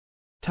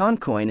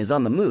Toncoin is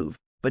on the move,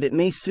 but it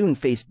may soon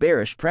face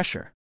bearish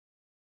pressure.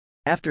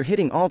 After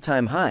hitting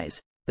all-time highs,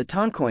 the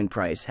Toncoin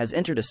price has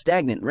entered a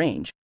stagnant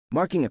range,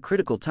 marking a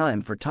critical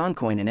time for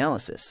Toncoin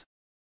analysis.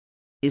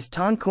 Is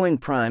Toncoin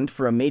primed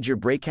for a major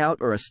breakout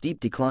or a steep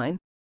decline?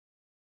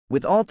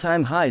 With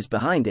all-time highs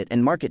behind it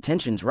and market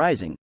tensions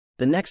rising,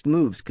 the next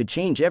moves could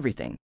change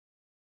everything.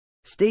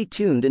 Stay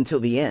tuned until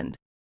the end,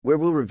 where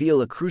we'll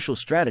reveal a crucial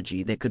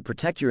strategy that could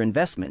protect your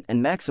investment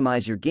and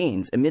maximize your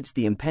gains amidst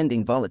the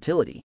impending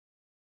volatility.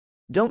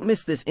 Don't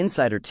miss this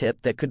insider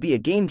tip that could be a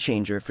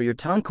game-changer for your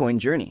Toncoin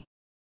journey.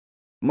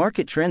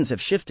 Market trends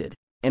have shifted,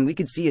 and we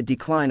could see a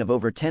decline of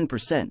over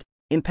 10%,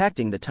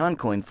 impacting the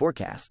Toncoin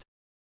forecast.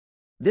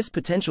 This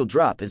potential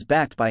drop is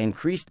backed by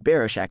increased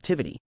bearish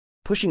activity,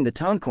 pushing the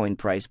Toncoin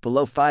price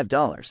below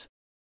 $5.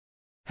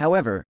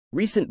 However,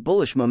 recent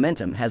bullish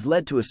momentum has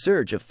led to a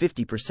surge of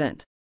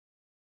 50%.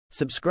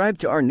 Subscribe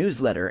to our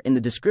newsletter in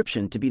the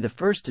description to be the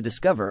first to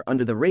discover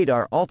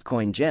under-the-radar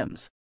altcoin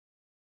gems.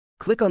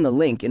 Click on the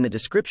link in the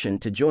description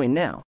to join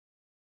now.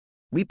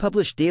 We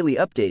publish daily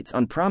updates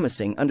on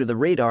promising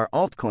under-the-radar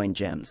altcoin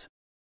gems.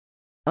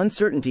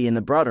 Uncertainty in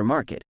the broader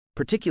market,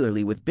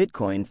 particularly with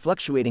Bitcoin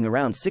fluctuating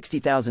around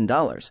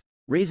 $60,000,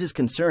 raises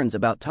concerns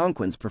about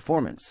Toncoin's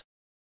performance.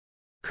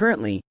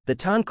 Currently, the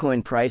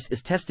Toncoin price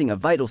is testing a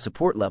vital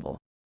support level,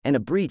 and a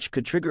breach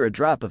could trigger a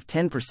drop of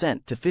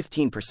 10% to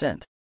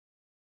 15%.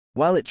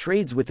 While it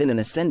trades within an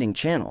ascending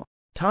channel,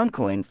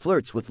 Toncoin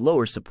flirts with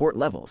lower support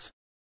levels.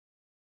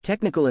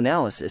 Technical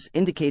analysis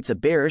indicates a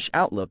bearish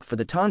outlook for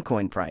the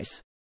Toncoin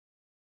price.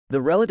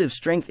 The Relative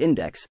Strength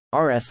Index,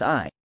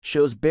 RSI,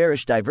 shows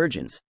bearish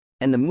divergence,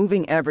 and the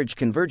Moving Average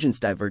Convergence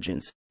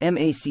Divergence,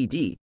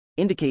 MACD,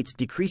 indicates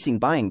decreasing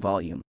buying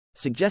volume,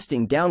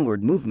 suggesting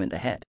downward movement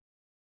ahead.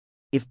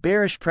 If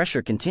bearish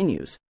pressure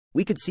continues,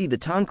 we could see the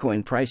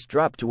Toncoin price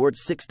drop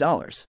towards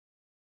 $6.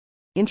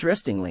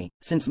 Interestingly,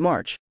 since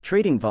March,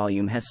 trading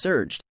volume has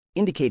surged,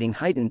 indicating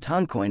heightened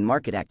Toncoin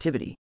market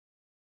activity.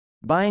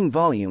 Buying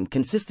volume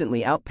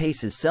consistently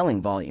outpaces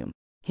selling volume,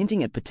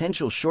 hinting at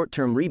potential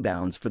short-term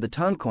rebounds for the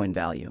Toncoin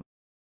value.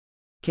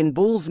 Can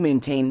bulls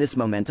maintain this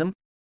momentum?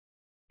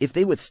 If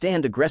they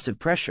withstand aggressive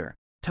pressure,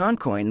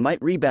 Toncoin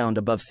might rebound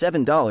above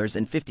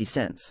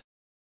 $7.50.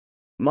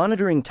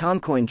 Monitoring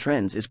Toncoin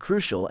trends is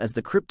crucial as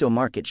the crypto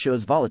market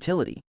shows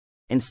volatility,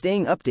 and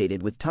staying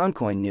updated with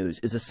Toncoin news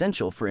is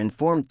essential for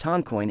informed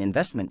Toncoin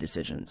investment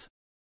decisions.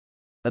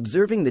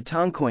 Observing the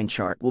Toncoin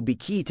chart will be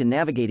key to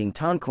navigating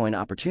Toncoin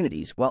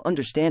opportunities while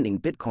understanding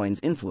Bitcoin's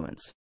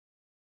influence.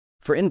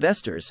 For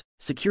investors,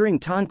 securing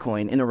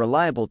Toncoin in a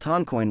reliable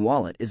Toncoin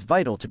wallet is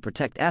vital to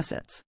protect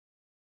assets.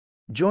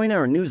 Join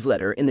our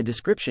newsletter in the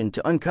description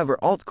to uncover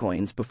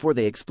altcoins before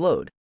they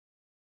explode.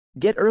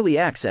 Get early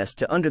access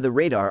to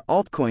under-the-radar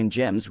altcoin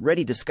gems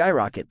ready to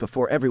skyrocket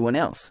before everyone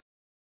else.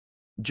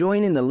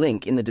 Join in the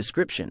link in the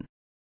description.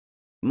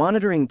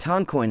 Monitoring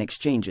Toncoin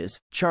exchanges,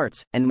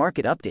 charts, and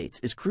market updates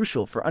is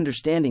crucial for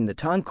understanding the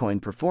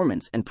Toncoin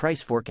performance and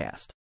price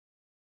forecast.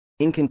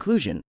 In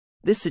conclusion,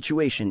 this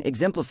situation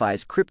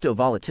exemplifies crypto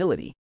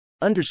volatility,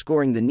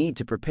 underscoring the need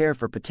to prepare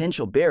for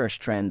potential bearish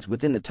trends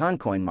within the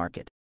Toncoin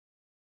market.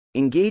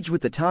 Engage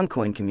with the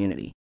Toncoin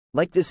community,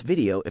 like this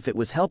video if it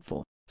was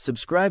helpful,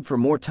 subscribe for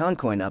more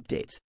Toncoin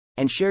updates,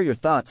 and share your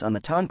thoughts on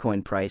the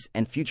Toncoin price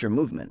and future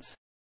movements.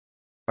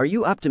 Are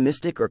you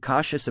optimistic or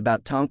cautious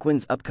about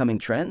Toncoin's upcoming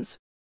trends?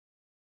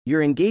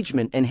 Your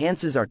engagement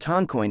enhances our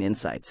Toncoin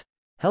insights,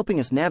 helping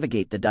us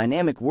navigate the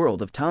dynamic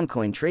world of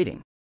Toncoin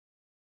trading.